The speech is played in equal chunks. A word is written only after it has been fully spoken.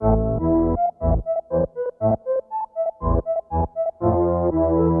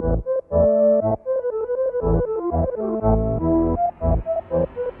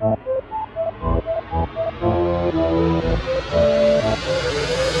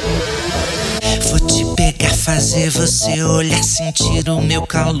fazer você olhar, sentir o meu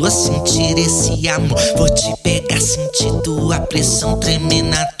calor, sentir esse amor. Vou te pegar, sentir tua pressão, tremer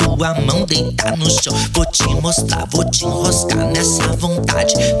na tua mão, deitar no chão. Vou te mostrar, vou te enroscar nessa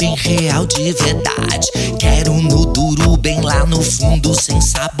vontade bem real de verdade. Quero no duro, bem lá no fundo, sem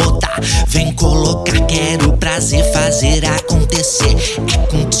sabotar. Vem colocar, quero prazer, fazer acontecer. É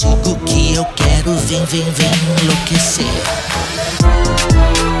contigo que eu quero, vem, vem, vem enlouquecer.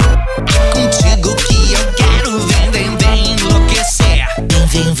 É contigo que eu quero, vem, vem, vem enlouquecer. Vem,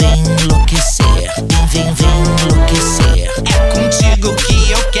 vem, vem enlouquecer. Vem, vem, vem enlouquecer. É contigo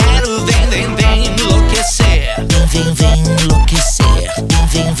que eu quero, vem, vem, vem enlouquecer. Vem, vem, vem enlouquecer. Vem,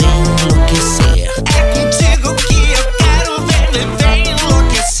 vem, vem enlouquecer. É contigo que eu quero, vem, vem, vem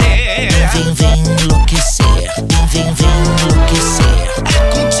enlouquecer. Vem, vem, vem enlouquecer. Vem, vem, vem enlouquecer. É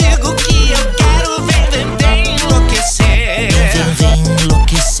contigo que eu quero, vem, vem, vem enlouquecer. Vem, vem, vem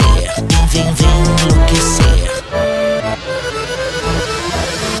enlouquecer. Vem, vem, vem enlouquecer.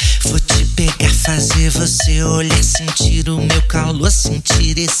 Vou te pegar, fazer você olhar, sentir o meu calor,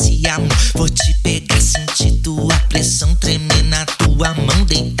 sentir esse amor. Vou te pegar, sentir tua pressão, tremer na tua mão,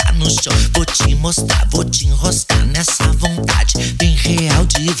 deitar no chão. Vou te mostrar, vou te enroscar nessa vontade bem real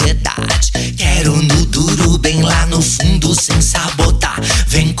de verdade. Quero no duro, bem lá no fundo, sem sabotar.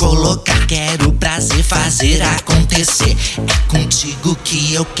 Vem colocar, quero prazer, fazer acontecer. É contigo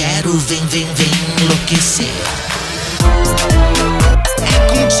que eu quero, vem, vem, vem enlouquecer. É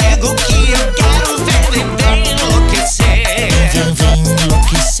contigo que eu quero, vem, vem, vem enlouquecer. Vem, vem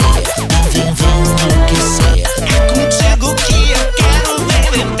enlouquecer. Vem, vem enlouquecer. É contigo que eu quero, vem,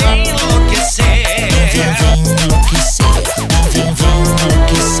 vem, vem enlouquecer. Vem, vem enlouquecer. Vem, vem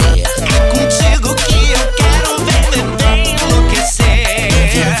enlouquecer. É contigo que eu quero, vem, vem, vem enlouquecer.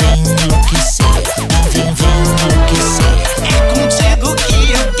 Vem, vem enlouquecer. Vem, vem enlouquecer. É contigo que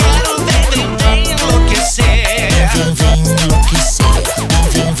eu quero, vem, vem, vem enlouquecer. Vem, vem enlouquecer.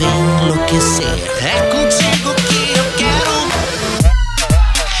 Vem, vem enlouquecer. É contigo que eu quero.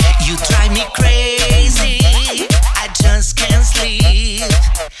 You drive me crazy.